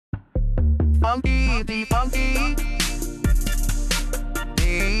funky, the funky,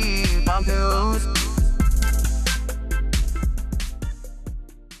 the bumpers.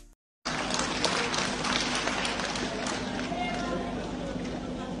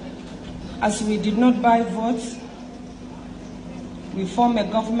 As we did not buy votes, we form a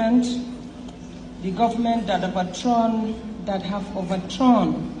government, the government that have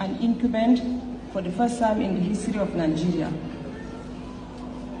overthrown an incumbent for the first time in the history of Nigeria.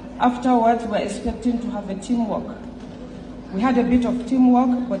 Afterwards, we're expecting to have a teamwork. We had a bit of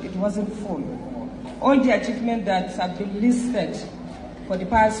teamwork, but it wasn't full. All the achievements that have been listed for the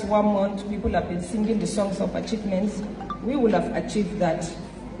past 1 month, people have been singing the songs of achievements. We will have achieved that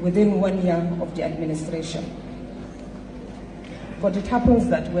within 1 year of the administration. But it happens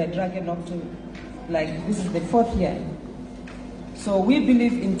that we're dragging up to, like, this is the 4th year. So we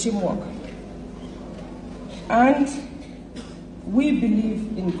believe in teamwork. And we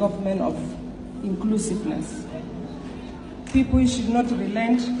believe in government of inclusiveness. People should not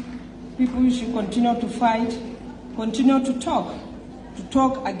relent. People should continue to fight, continue to talk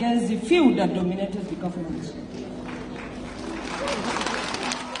against the few that dominated the government.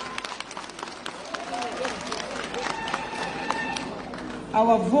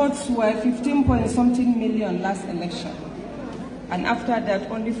 Our votes were 15-point-something million last election. And after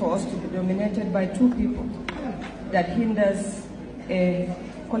that, only for us to be dominated by 2 people. That hinders a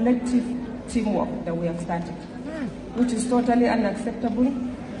collective teamwork that we have started, which is totally unacceptable.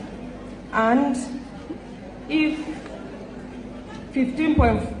 And if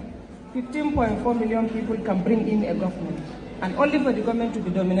 15.4 million people can bring in a government, and only for the government to be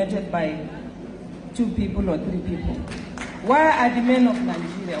dominated by 2 people or 3 people, where are the men of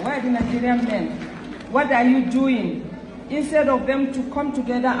Nigeria? Where are the Nigerian men? What are you doing? Instead of them to come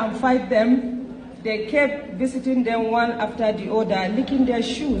together and fight them, they kept visiting them one after the other, licking their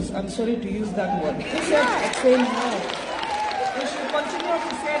shoes. I'm sorry to use that word. Instead of saying no. We should continue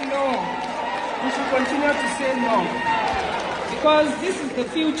to say no. We should continue to say no. Because this is the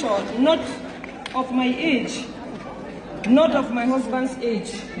future, not of my age, not of my husband's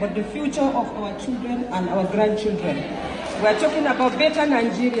age, but the future of our children and our grandchildren. We are talking about better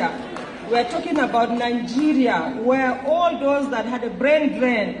Nigeria. We are talking about Nigeria, where all those that had a brain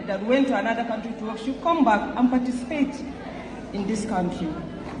drain that went to another country to work should come back and participate in this country.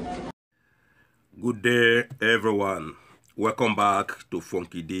 Good day, everyone. Welcome back to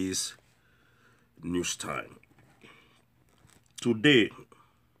Funky Days News Time. Today,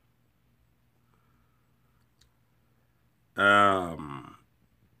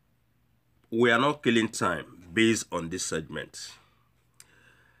 we are not killing time based on this segment.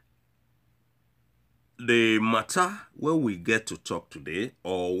 The matter where we get to talk today,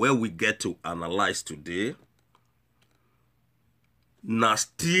 or where we get to analyze today, now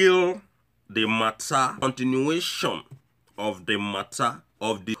still the matter, continuation of the matter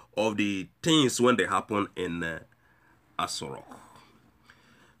of the things when they happen in Asorok.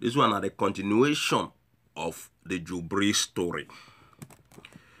 This one are the continuation of the Jubri story.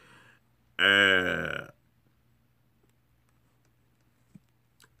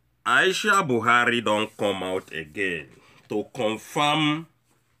 Aisha Buhari don't come out again to confirm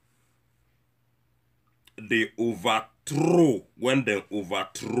the overthrow, when they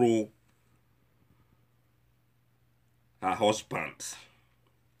overthrow her husband,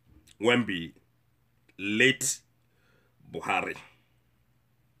 when be late Buhari.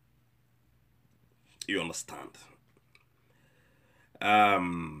 You understand?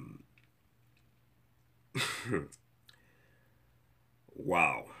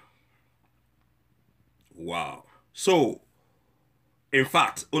 Wow. Wow. So, in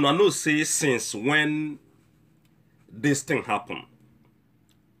fact, una know say since when this thing happened,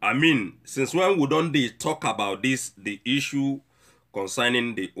 I mean, since when we don't talk about this, the issue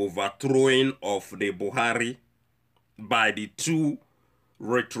concerning the overthrowing of the Buhari by the 2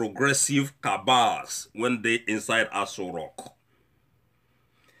 retrogressive cabals when they inside Asorok.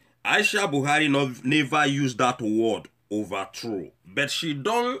 Aisha Buhari never used that word overthrow, but she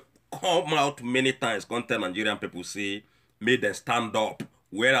don't come out many times, come tell Nigerian people say, made them stand up,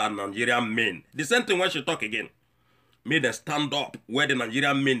 where are Nigerian men? The same thing when she talk again. Made them stand up, where the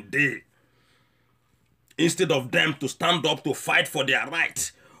Nigerian men they. Instead of them to stand up to fight for their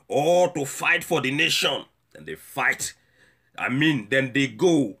rights, or to fight for the nation, then they fight. I mean, then they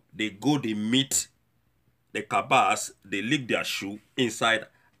meet the cabals, they lick their shoe inside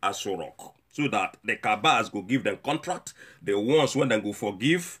Asorok. So that the cabals go give them contract, the ones when they go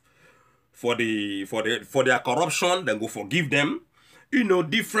forgive, for their corruption, then go forgive them. You know,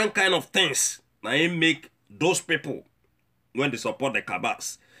 different kind of things. Now it make those people, when they support the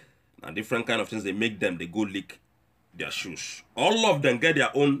cabals, and different kind of things they make them, they go lick their shoes. All of them get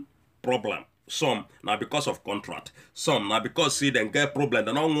their own problem. Some now because of contract. Some now because see them get problem.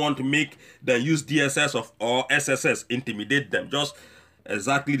 They don't want to make them use DSS or SSS intimidate them. Just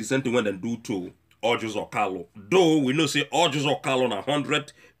exactly the same thing when they do to Orjus Okalo. Though we know say Orjus Okalo na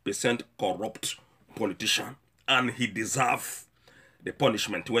 100% corrupt politician, and he deserve the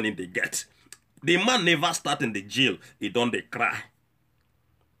punishment when they get. The man never start in the jail. He don't they cry.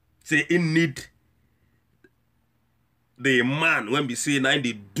 Say he need the man when we say now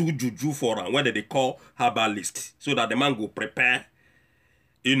they do juju for him, whether they call herbalist, so that the man go prepare,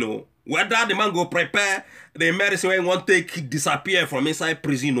 you know, whether the man go prepare the medicine when want take disappear from inside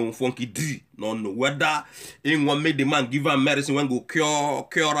prison or funky D. No, whether he want make the man give him medicine when go cure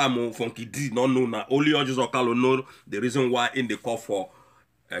him or funky D. No, now only Orjus Okalo know the reason why in the call for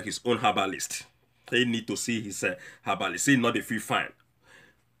his own herbalist. They need to see his herbalist. Say not the feel fine.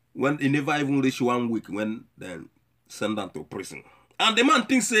 When he never even reach 1 week when then send them to prison. And the man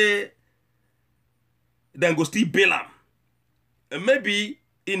thinks say then go still bail him. And maybe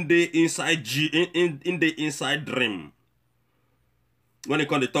in the inside in the inside dream. When they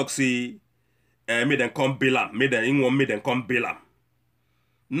come to talk say made them come bail him. Made them come bail him.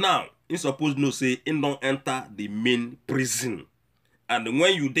 Now, he suppose no say he don't enter the main prison. And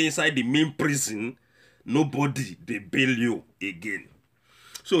when you dey inside the main prison, nobody they bail you again.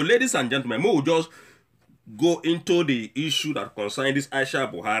 So, ladies and gentlemen, we will just go into the issue that concerns this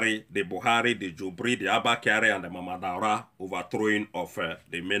Aisha Buhari, the Jobri, the Abba Kyari, and the Mamman Daura overthrowing of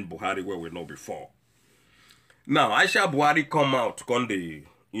the main Buhari where we know before. Now, Aisha Buhari come out, they,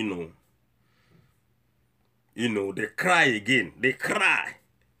 you know, they cry again. They cry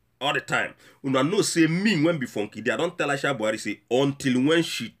all the time. Una no say me when be funky. I don't tell Aisha Buhari say until when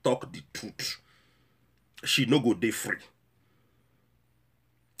she talk the truth, she no go dey free.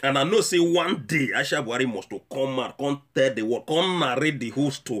 And I know say one day Aisha Buhari must to come out, come tell the world, come narrate the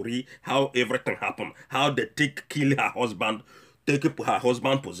whole story, how everything happened, how they kill her husband, take her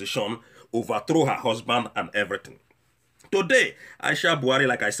husband position, overthrow her husband and everything. Today, Aisha Buhari,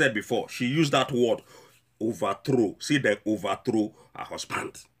 like I said before, she used that word, overthrow. See, they overthrow her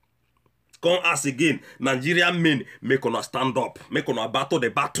husband. Come ask again, Nigerian men make una stand up, make una battle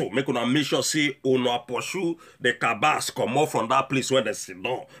the battle, make una make sure say una pursue the CABALS come off from that place where they sit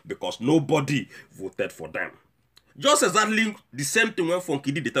down because nobody voted for them. Just exactly the same thing when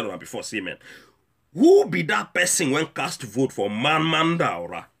Funky did tell before, say man, who be that person when cast vote for Mamman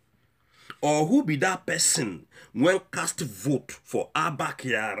Daura? Or who be that person when cast vote for Abba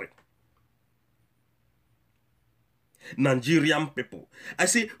Kyari? Nigerian people. I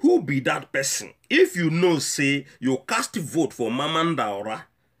say, who be that person? If you know, say, you cast vote for Mamman Daura,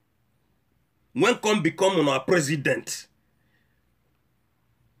 when come become our president,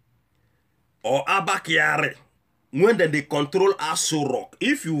 or Abba Kyari, when they control Aso Rock,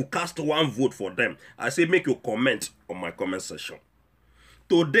 if you cast one vote for them, I say, make your comment on my comment section.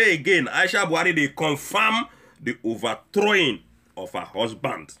 Today again, Aisha Buhari, they confirm the overthrowing of her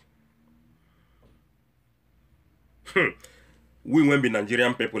husband. We when be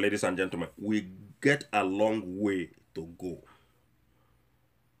Nigerian people, ladies and gentlemen, we get a long way to go.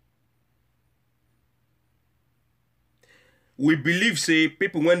 We believe, say,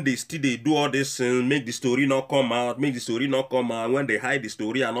 people when they still they do all these things, make the story not come out, when they hide the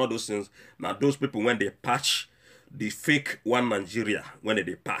story and all those things. Now those people when they patch the fake one Nigeria, when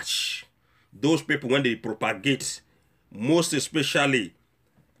they patch. Those people when they propagate, most especially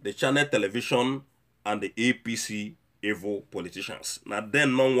the channel television and the APC evil politicians. Now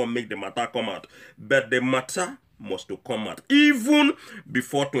then no one make the matter come out. But the matter must to come out. Even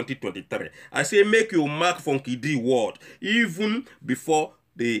before 2023. I say make you mark Funky D word. Even before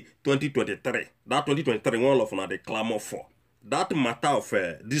the 2023. That 2023 one of them they clamor for. That matter of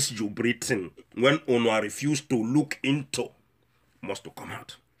this Jobri thing, when Onwa refused to look into, must to come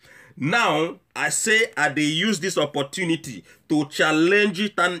out. Now, I say they use this opportunity to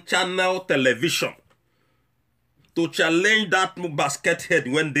challenge channel television. To challenge that basket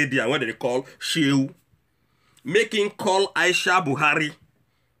head when they did, when they call Shehu. Making call Aisha Buhari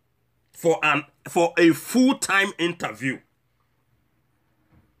for a full-time interview.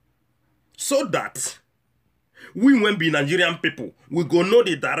 So that we when be Nigerian people, we go know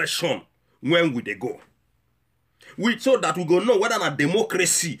the direction when we they go. So that we go know whether a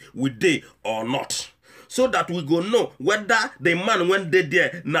democracy we dey or not. So that we go know whether the man when they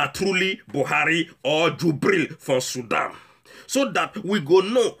there na truly Buhari or Jubril from Sudan. So that we go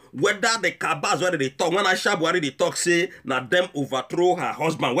know whether the CABALS whether they talk, when Aisha Buhari they talk say na them overthrow her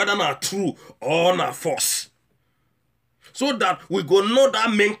husband, whether na true or na false. So that we go know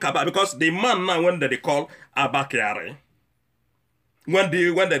that main cabal, because the man now when they call Abba Kyari, when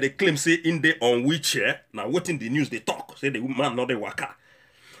they claim say in the on wheelchair, now what in the news they talk, say the man not the worker.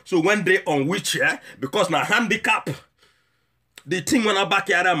 So when they on wheelchair, because now handicap, the thing when Abba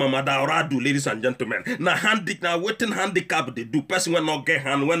Kyari and Mamman Daura do, ladies and gentlemen, now waiting handicap they do, person when not get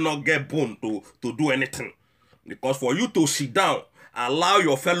hand, when not get bone to do anything. Because for you to sit down, allow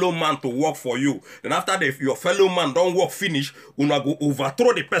your fellow man to work for you, then after your fellow man don't work finish, you not go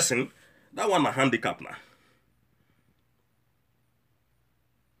overthrow the person, that one a handicap now.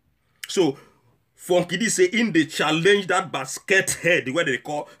 So, Funky D say in the challenge that basket head, where they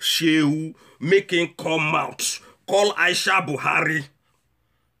call Shehu, making come out, call Aisha Buhari.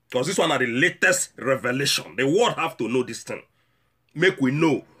 Because this one are the latest revelation. The world have to know this thing. Make we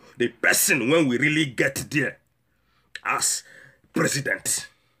know the person when we really get there as president.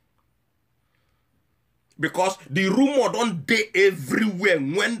 Because the rumor don't dey everywhere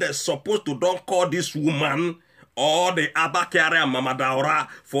when they're supposed to don't call this woman or the Abba Kyari and Mamman Daura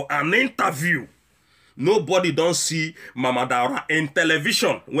for an interview. Nobody don't see Mamman Daura in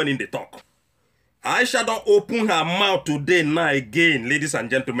television when in the talk. Aisha don't open her mouth today now again, ladies and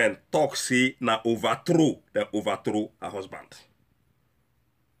gentlemen. Talk say na overthrow her husband.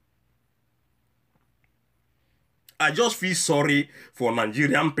 I just feel sorry for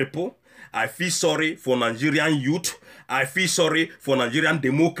Nigerian people. I feel sorry for Nigerian youth. I feel sorry for Nigerian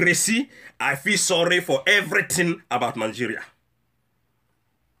democracy. I feel sorry for everything about Nigeria.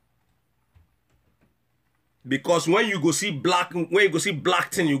 Because when you go see black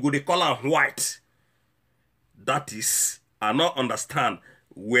thing, you go they call her white. That is, I not understand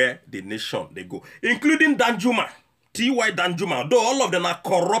where the nation they go. Including Danjuma, T.Y. Danjuma, though all of them are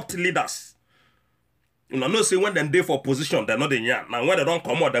corrupt leaders. You know, say when they for position, they're not the yan. Now when they don't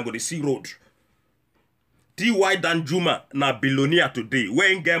come out, they go to see road. T.Y. Danjuma na billionaire today.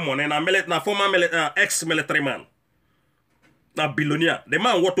 When get money, na former ex-military man. Na billionaire. The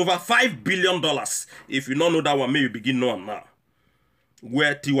man worth over $5 billion. If you don't know that one, maybe you begin knowing now.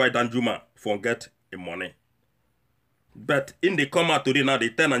 Where T.Y. Danjuma forget the money. But in the come out today now, they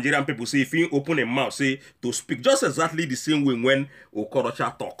tell Nigerian people, say, if you open a mouth, say, to speak just exactly the same way when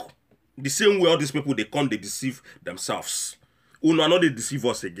Okorocha talk. The same way all these people, they come, they deceive themselves. Uno not they deceive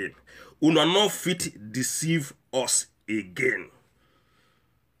us again. Uno not fit deceive us again.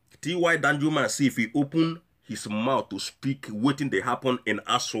 T.Y. Danjuma say if he open his mouth to speak, waiting they happen in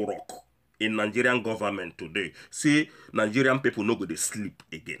Aso Rock, in Nigerian government today, say Nigerian people no go to sleep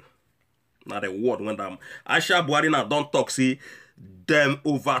again. Now the word when them Aisha Buhari now don't talk, say them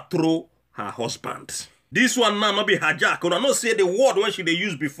overthrow her husband. This one now not be hijack. I not say the word when she they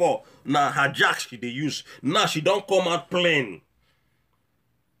use before. Now hijack she they use. Now she don't come out plain.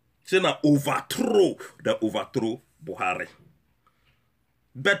 Say now overthrow Buhari.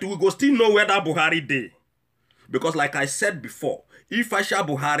 But we go still know where that Buhari dey. Because like I said before, if Aisha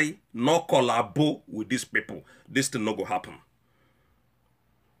Buhari not collabo with these people, this thing no go happen.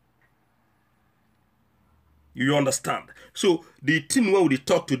 You understand? So the thing where we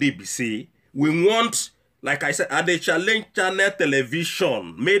talk today be say, we want, like I said, at the challenge channel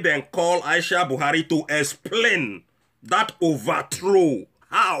television, made them call Aisha Buhari to explain that overthrow.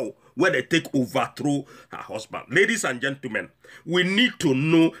 How? Where they take overthrow her husband. Ladies and gentlemen, we need to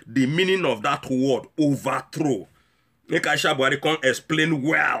know the meaning of that word, overthrow. Make Aisha Buhari can explain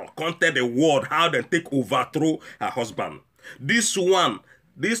well, can tell the word how they take overthrow her husband. This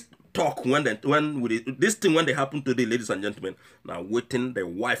talk when they happen today, ladies and gentlemen, now waiting the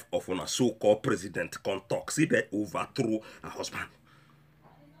wife of a so-called president can talk. See, they overthrow her husband.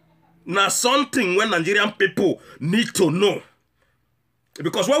 Now something when Nigerian people need to know.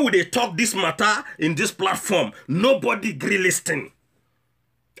 Because when we they talk this matter in this platform, nobody agree listening.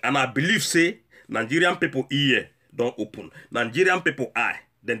 And I believe say Nigerian people ear don't open. Nigerian people eye,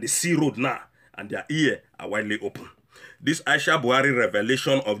 then they see road now, and their ear are widely open. This Aisha Buhari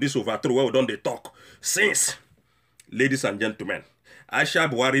revelation of this overthrow, where we don't they talk since, ladies and gentlemen, Aisha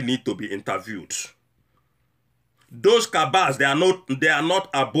Buhari need to be interviewed. Those CABALS, they are not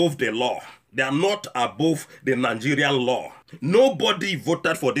above the law. They are not above the Nigerian law. Nobody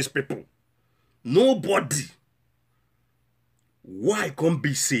voted for these people. Nobody. Why can't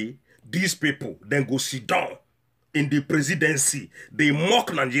be say these people then go sit down in the presidency? They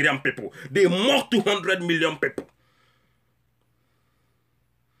mock Nigerian people. They mock 200 million people.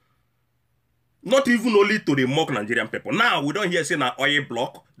 Not even only to the mock Nigerian people. Now, we don't hear say na oil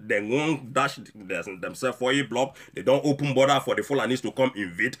block. They won't dash themselves oil block. They don't open border for the Fulanis to come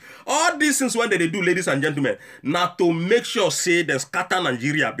invade. All these things when they do, ladies and gentlemen, now to make sure say they scatter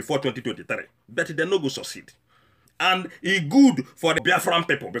Nigeria before 2023. But they no go succeed. And it's good for the Biafran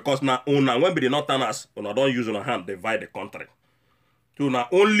people because now when they not turn us, don't use on hand, divide the country. So now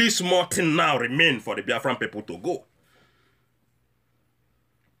only small thing now remain for the Biafran people to go.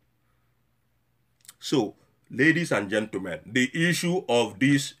 So, ladies and gentlemen, the issue of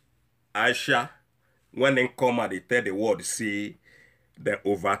this Aisha, when they come and they tell the world, say they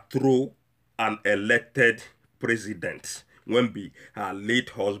overthrow an elected president when be her late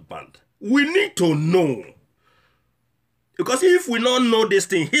husband. We need to know. Because if we don't know this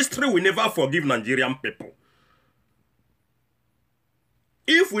thing, history will never forgive Nigerian people.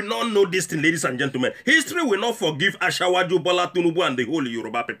 If we don't know this thing, ladies and gentlemen, history will not forgive Ashawaju, Bola, TINUBU, and the whole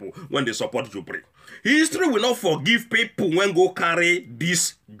Yoruba people when they support Jobri. History will not forgive people when go carry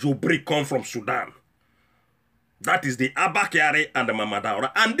this Jobri come from Sudan. That is the Abba Kyari and the Mamman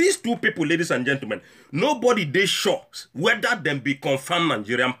Daura. And these two people, ladies and gentlemen, nobody they sure whether them be confirmed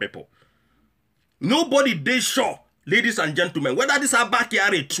Nigerian people. Nobody they sure, ladies and gentlemen, whether this Abba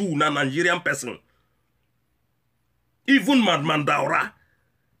Kyari true na Nigerian person. Even Mamman Daura.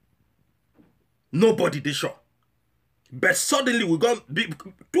 Nobody they sure. But suddenly we got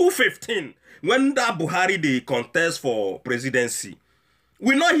 2015 when that Buhari they contest for presidency.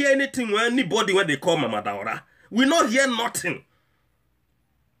 We not hear anything when anybody when they call Mamman Daura. We not hear nothing.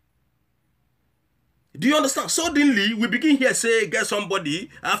 Do you understand? Suddenly we begin here say get somebody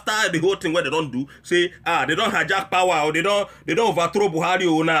after the whole thing where they don't do say they don't hijack power or they don't overthrow Buhari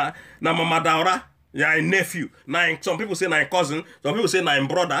or na Mamman Daura. Yeah, a nephew. Now some people say na cousin. Some people say na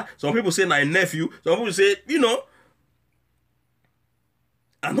brother. Some people say na nephew. Some people say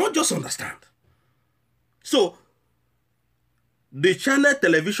I not just understand. So the channel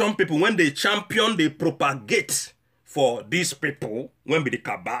television people, when they champion, they propagate for these people, when be the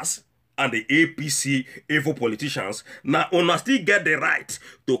CABALS and the APC evil politicians, now una still get the right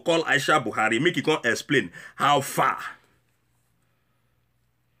to call Aisha Buhari, make it come explain how far.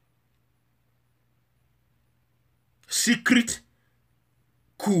 Secret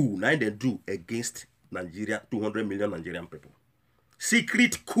coup, now they do against Nigeria, 200 million Nigerian people.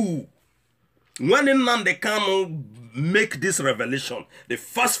 Secret coup. When they come make this revelation, the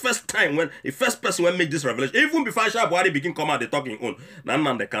first time when the first person when make this revelation, even before Aisha Buhari begin come out, they talking on.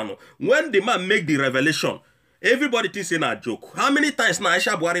 When the man make the revelation, everybody thinks it's a joke. How many times now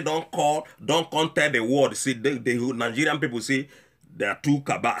Aisha Buhari don't tell the world, see the Nigerian people say there are two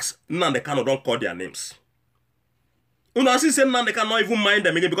CABALS. Don't call their names. Una see say they cannot even mind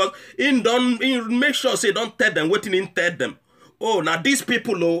them again because in make sure say don't tell them waiting in tell them. Oh, now these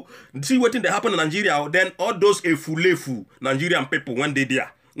people, see what they happen in Nigeria, then all those efulefu Nigerian people, when they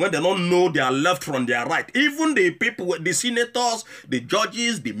there, when they don't know their left from their right, even the people, the senators, the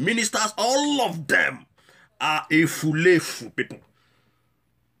judges, the ministers, all of them are efulefu people.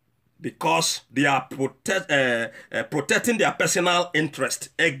 Because they are protecting their personal interest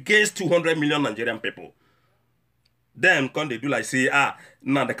against 200 million Nigerian people. Then, when they do like say,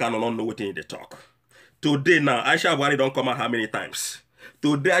 now they cannot know what they talk. Today now, Aisha Buhari don't come out how many times?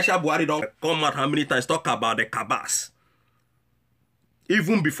 Today, Aisha Buhari don't come out how many times talk about the CABALS.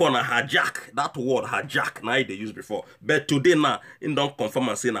 Even before now, hijack, that word hijack, now they used before. But today now, it don't confirm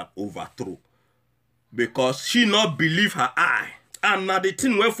and say now overthrow. Because she not believe her eye. And now the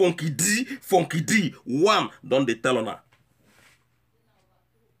thing went funky D, one, don't they tell on her.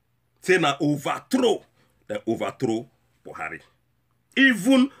 Say now overthrow, then overthrow Buhari.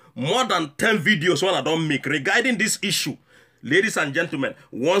 Even more than 10 videos when I don't make regarding this issue. Ladies and gentlemen,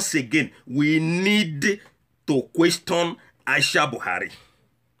 once again, we need to question Aisha Buhari.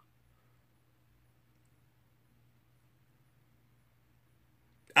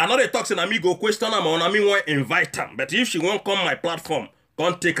 I know they talk saying me go question her, and I mean want invite her. But if she won't come my platform,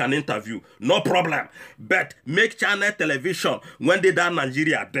 come take an interview, no problem. But make channel television when they down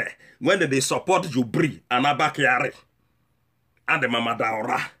Nigeria there, when they support Jobri and Abba Kyari and the Mamman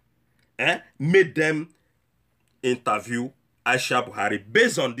Daura. Made them interview Aisha Buhari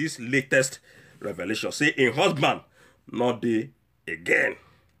based on this latest revelation. Say in husband, not the again,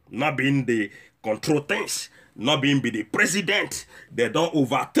 not being the control things, not being be the president. They don't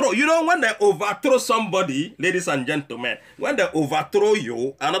overthrow. You know, when they overthrow somebody, ladies and gentlemen, when they overthrow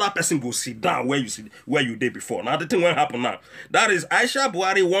you, another person will sit down where you did before. Now the thing will happen now. That is Aisha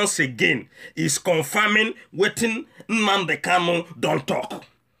Buhari once again is confirming waiting Nnamdi Kanu don't talk.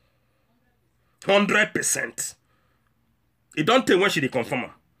 100%. It don't take when she confirm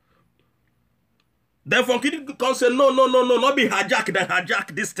her. Then from Kidi can say no, not be hijack, then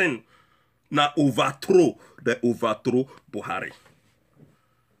hijack this thing. Now overthrow Buhari.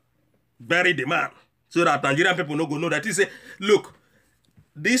 Bury the man. So that Nigerian people no go know that he say, look,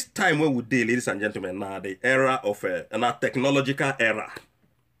 this time when we deal, ladies and gentlemen, now the era of a technological era.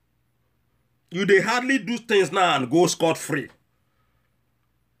 They hardly do things now and go scot-free.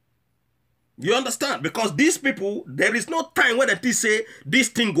 You understand? Because these people, there is no time when they say this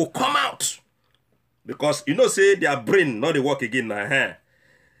thing go come out. Because say their brain not they work again now.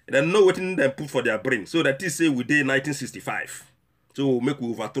 They know what they put for their brain. So that is say we did 1965. So make we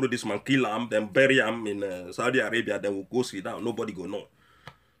overthrow this man, kill him, then bury him in Saudi Arabia, then we'll go sit down. Nobody go know.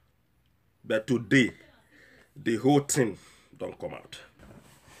 But today, the whole thing don't come out.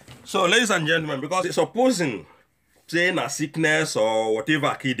 So ladies and gentlemen, because supposing saying a sickness or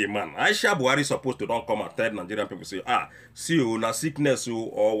whatever kill the man, Aisha Buhari supposed to don't come and tell Nigerian people say, see you na sickness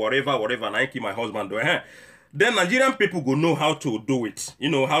or whatever, and I kill my husband. Then Nigerian people go know how to do it.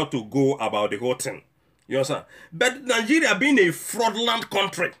 How to go about the whole thing. You understand? But Nigeria being a fraudulent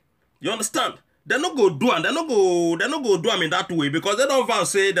country, you understand? They not go do and they not go do them in that way because they don't want to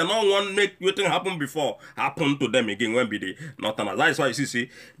say they don't want to make anything happen before happen to them again when be the northerners. That's why you see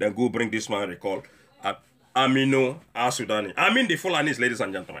they go bring this man they call Aminu Asudani. I mean the Fulanis, ladies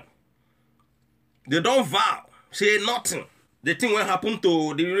and gentlemen. They don't vow, say nothing. The thing will happen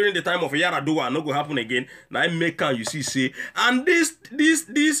to during the time of Yaradua, no go happen again. Now make you see, and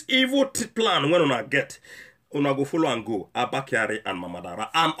this evil plan when una get, una go follow and go Abba Kyari and Mamman Daura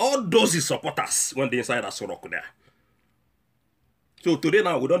and all those supporters when they inside that Soroko there. So today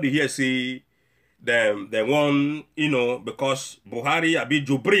now we don't hear say them one because Buhari a bit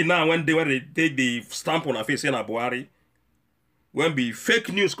Jubri now when they take the stamp on a face in a Buhari when be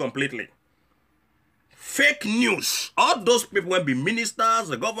fake news completely. Fake news. All those people will be ministers,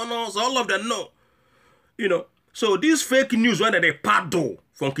 the governors, all of them know. So this fake news when they paddle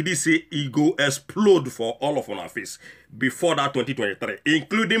from Kidi say it go explode for all of our face before that 2023,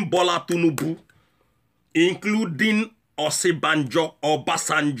 including BOLA TINUBU, including Osibanjo or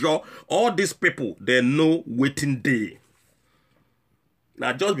Basanjo, all these people, they know waiting day.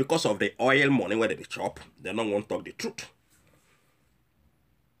 Now just because of the oil money where they chop, they don't want to talk the truth.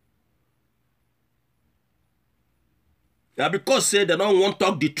 Now because say they don't want to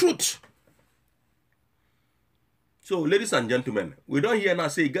talk the truth. So ladies and gentlemen, we don't hear now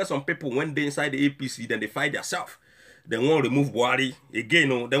say get some people when they inside the APC, then they fight themselves. They won't remove Buhari again.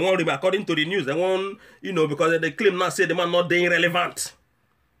 They won't remove, according to the news. They won't, because they claim now say the man not being relevant.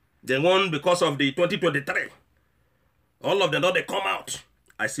 They won't because of the 2023. All of them not they come out.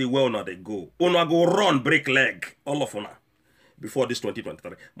 I say well now they go. Una go run, break leg, all of una before this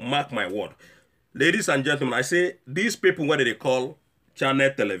 2023. Mark my word. Ladies and gentlemen, I say these people, what they call channel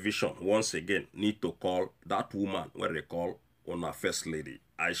television, once again, need to call that woman, what they call on our first lady,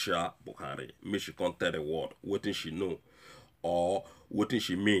 Aisha Buhari. Make she can't tell the word, what she know, or what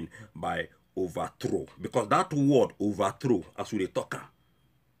she mean by overthrow. Because that word, overthrow, as we talk,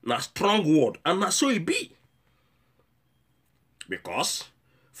 na strong word, and na so it be. Because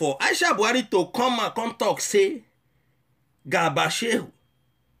for Aisha Buhari to come talk, say, Gabashehu,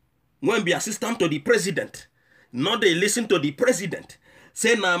 when be assistant to the president, not they listen to the president.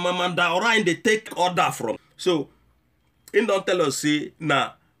 Say na Mamman Daura and they take order from. So, in don't tell us say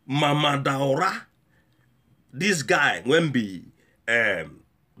na Mamman Daura, this guy when be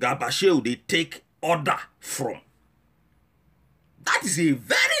Gabashew they take order from. That is a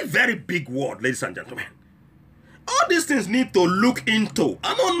very, very big word, ladies and gentlemen. All these things need to look into.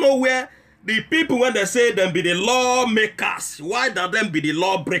 I don't know where the people, when they say them be the lawmakers, why don't them be the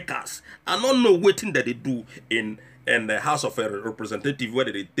lawbreakers? I don't know what thing that they do in the House of Representatives where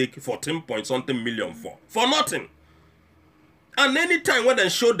they take 14-point-something million for nothing. And anytime when they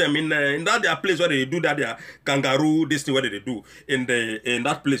show them in that their place where they do that their kangaroo, this thing where they do in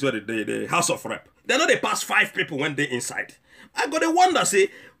that place where the House of Rep, they know they pass 5 people when they inside. I got to wonder, say,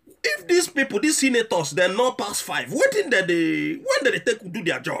 if these people, these senators, they not pass 5, when did they take do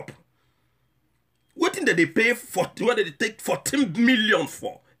their job? What thing that they pay for? What did they take 14 million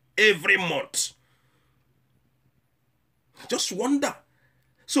for every month? Just wonder.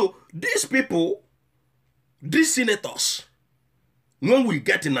 So these people, these senators, when we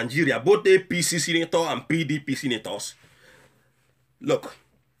get in Nigeria, both APC senator and PDP senators, look,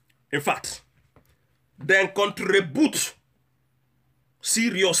 in fact, they contribute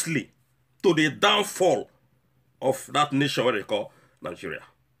seriously to the downfall of that nation what they call Nigeria.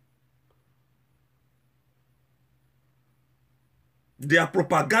 Their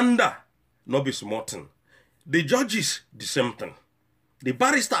propaganda, not be small thing. The judges, the same thing. The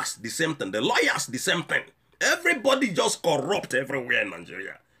barristers, the same thing. The lawyers, the same thing. Everybody just corrupt everywhere in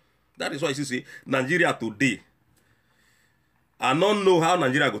Nigeria. That is why you see Nigeria today. I don't know how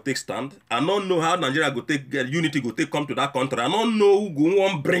Nigeria go take stand. I don't know how Nigeria go take unity go take come to that country. I don't know who go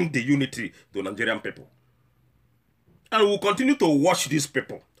want bring the unity to Nigerian people. And we'll continue to watch these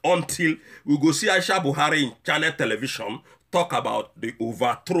people until we go see Aisha Buhari in channel television talk about the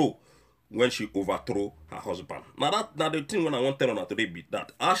overthrow when she overthrow her husband. Now the thing when I want to tell her today be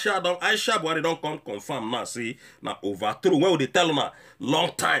that Aisha Buhari don't come confirm now say na overthrow. When they tell her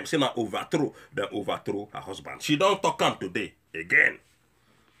long time say na overthrow, then overthrow her husband. She don't talk am today again.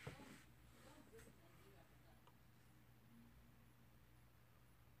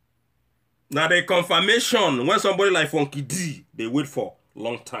 Now the confirmation when somebody like Funky D they wait for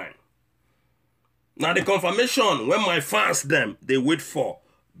long time. Now the confirmation when my fans them they wait for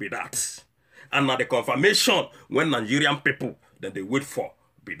be that. And now the confirmation when Nigerian people that they wait for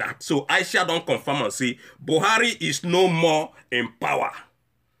be that. So Aisha don't confirm and say Buhari is no more in power.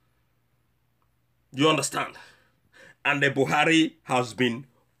 You understand? And the Buhari has been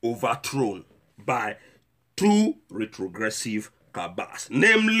overthrown by two retrogressive CABALs,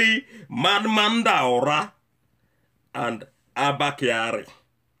 namely Mamman Daura and Abba Kyari.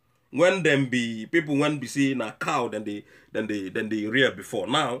 When them be people when be seeing a cow, then they rear before.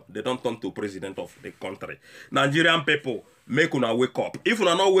 Now they don't turn to president of the country. Nigerian people, make una wake up. If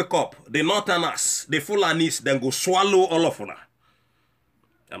una not wake up, the northerners, the Fulanis, then go swallow all of una.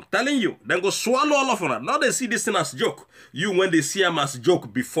 I'm telling you, then go swallow all of una. Now they see this thing as joke. You when they see them as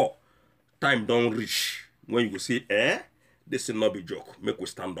joke before, time don't reach. When you go say, this will not be joke. Make we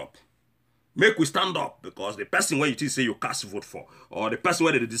stand up. Make we stand up because the person when you say you cast vote for, or the person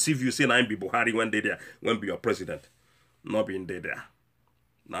where they deceive you say I be Buhari when they there, when be your president, not being there.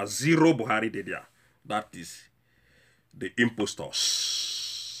 Now zero Buhari they there. That is the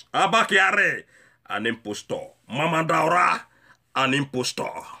impostors. Abba Kyari, an impostor. Mamman Daura, an impostor.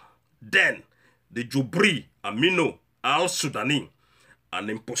 Then the Jubri, Amino, Al Sudani, an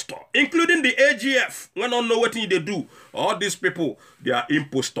impostor, including the AGF. When don't know what they do, all these people, they are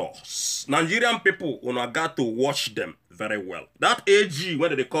impostors. Nigerian people, una got to watch them very well. That AG,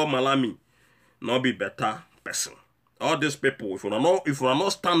 when they call Malami, not be better person. All these people, if you not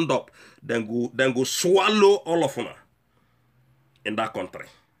stand up, then go swallow all of una in that country.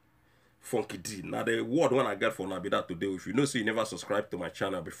 Funky D. Now the word when I get for now be that today. If you know, so you never subscribed to my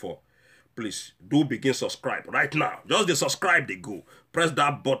channel before, please do begin subscribe right now. Just the subscribe they go. Press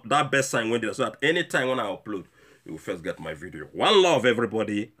that bell sign when they so that anytime when I upload, you will first get my video. One love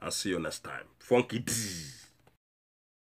everybody and see you next time. Funky D.